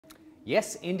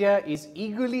Yes, India is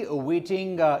eagerly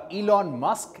awaiting Elon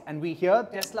Musk, and we hear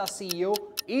Tesla CEO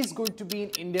is going to be in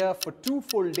India for 2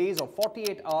 full days or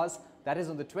 48 hours. That is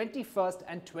on the 21st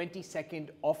and 22nd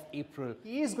of April.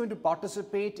 He is going to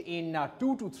participate in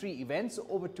 2 to 3 events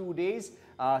over 2 days.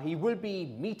 He will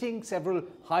be meeting several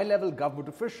high-level government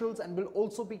officials and will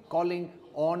also be calling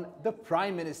on the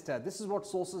Prime Minister. This is what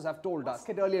sources have told us.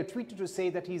 He had earlier tweeted to say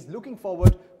that he's looking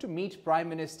forward to meet Prime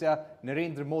Minister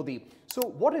Narendra Modi. So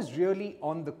what is really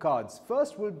on the cards?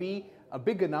 First will be a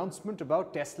big announcement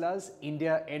about Tesla's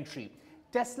India entry.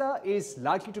 Tesla is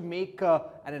likely to make an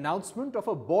announcement of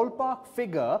a ballpark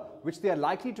figure which they are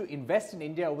likely to invest in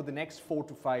India over the next 4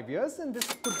 to 5 years, and this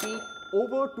could be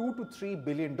over $2 to $3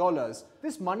 billion.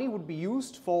 This money would be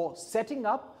used for setting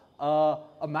up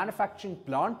a manufacturing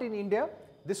plant in India.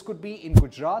 This could be in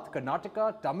Gujarat,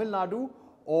 Karnataka, Tamil Nadu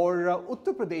or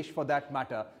Uttar Pradesh for that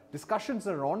matter. Discussions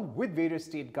are on with various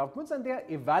state governments and they are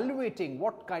evaluating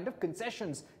what kind of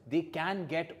concessions they can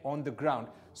get on the ground.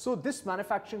 So this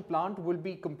manufacturing plant will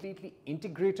be completely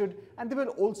integrated and they will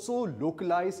also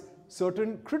localize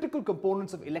certain critical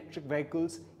components of electric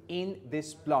vehicles in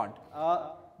this plant.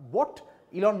 What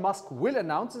Elon Musk will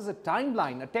announce is a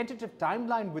timeline, a tentative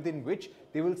timeline within which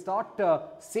they will start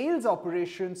sales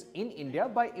operations in India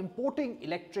by importing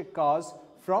electric cars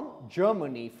from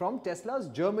Germany, from Tesla's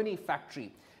Germany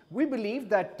factory. We believe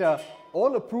that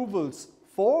all approvals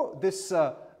for this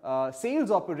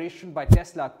sales operation by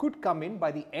Tesla could come in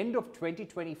by the end of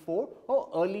 2024 or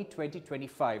early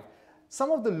 2025.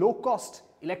 Some of the low-cost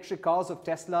electric cars of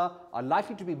Tesla are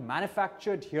likely to be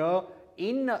manufactured here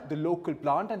in the local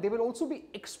plant, and they will also be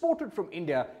exported from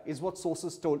India, is what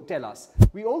sources tell us.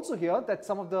 We also hear that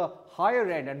some of the higher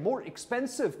end and more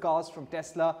expensive cars from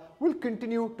Tesla will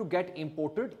continue to get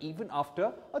imported even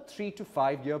after a 3 to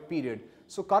 5 year period.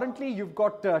 So currently you've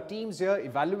got teams here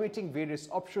evaluating various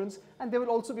options, and there will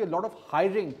also be a lot of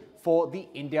hiring for the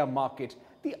India market.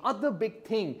 The other big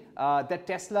thing that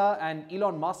Tesla and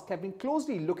Elon Musk have been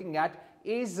closely looking at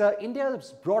is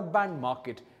India's broadband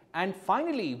market. And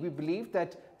finally, we believe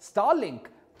that Starlink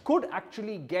could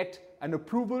actually get an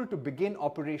approval to begin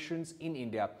operations in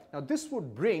India. Now, this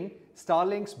would bring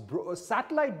Starlink's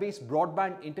satellite-based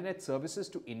broadband internet services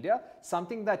to India,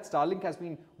 something that Starlink has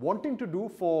been wanting to do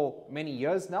for many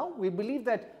years now. We believe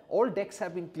that all decks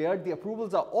have been cleared, the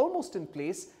approvals are almost in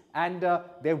place, and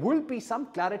there will be some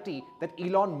clarity that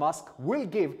Elon Musk will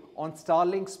give on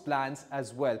Starlink's plans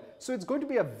as well. So it's going to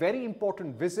be a very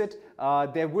important visit.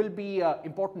 There will be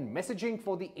important messaging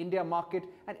for the India market,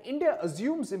 and India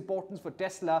assumes importance for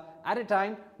Tesla at a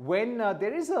time when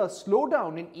there is a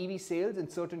slowdown in EV sales in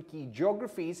certain key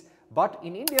geographies. But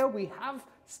in India, we have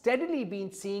steadily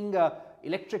been seeing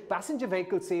electric passenger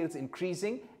vehicle sales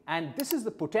increasing, and this is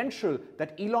the potential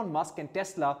that Elon Musk and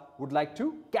Tesla would like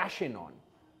to cash in on.